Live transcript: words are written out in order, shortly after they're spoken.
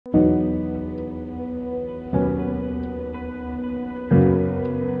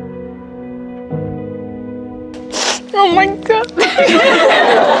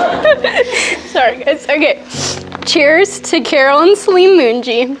Sorry, guys. Okay. Cheers to Carol and Celine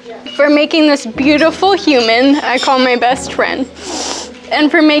Moonji for making this beautiful human I call my best friend, and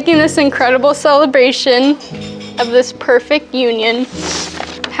for making this incredible celebration of this perfect union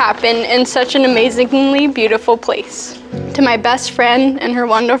happen in such an amazingly beautiful place. To my best friend and her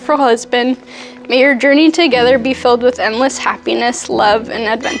wonderful husband, may your journey together be filled with endless happiness, love, and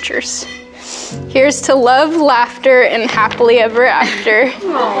adventures. Here's to love, laughter, and happily ever after.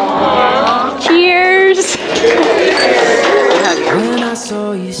 Aww. Cheers! When I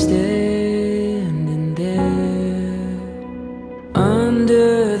saw you standing there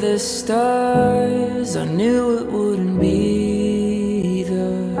under the stars, I knew it wouldn't be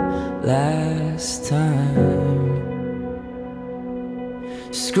the last time.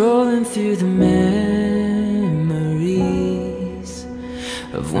 Scrolling through the memories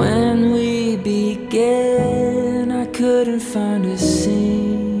of when we began, I couldn't find a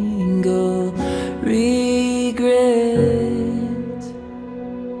single regret.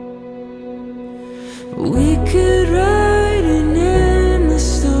 We could write an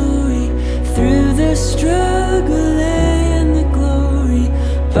endless story through the struggle and the glory.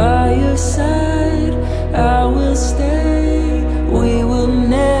 By your side, I will stay. We will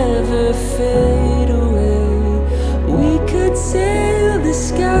never fade away. We could sail the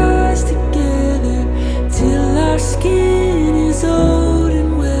skies together till our skin is old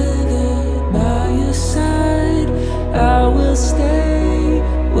and weathered. By your side, I will stay.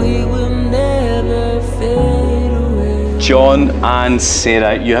 We will never fade away. John and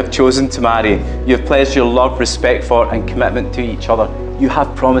Sarah, you have chosen to marry. You have pledged your love, respect for and commitment to each other. You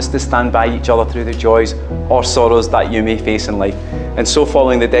have promised to stand by each other through the joys or sorrows that you may face in life. And so,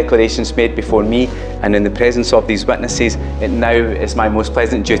 following the declarations made before me and in the presence of these witnesses, it now is my most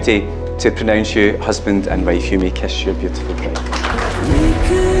pleasant duty to pronounce you husband and wife. You may kiss your beautiful bride. We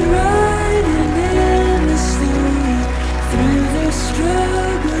could write an endless story through the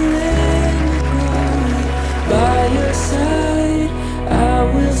struggle and the glory. By your side, I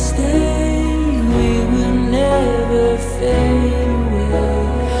will stay. We will never fade away.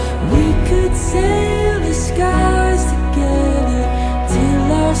 We could sail the skies together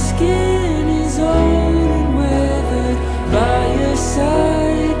till our skin is old and weathered. By your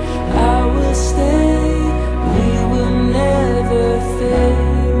side, I will stay. We will never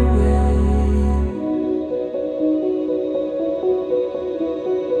fade away.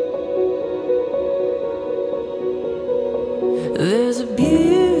 There's a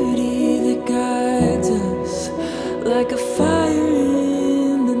beauty that guides us like a fire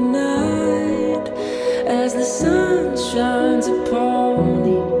in the night, as the sun shines upon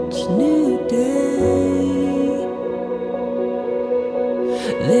each new day.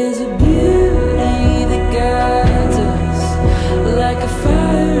 There's a beauty that guides us like a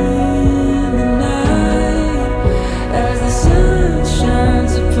fire in the night, as the sun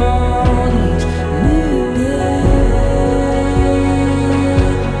shines upon each new day.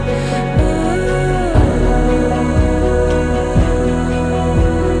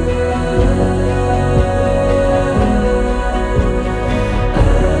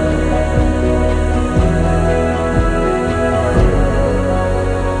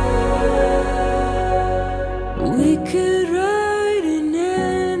 We could write an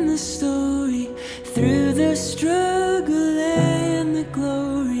endless story through the struggle and the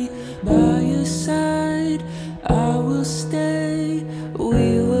glory. By your side,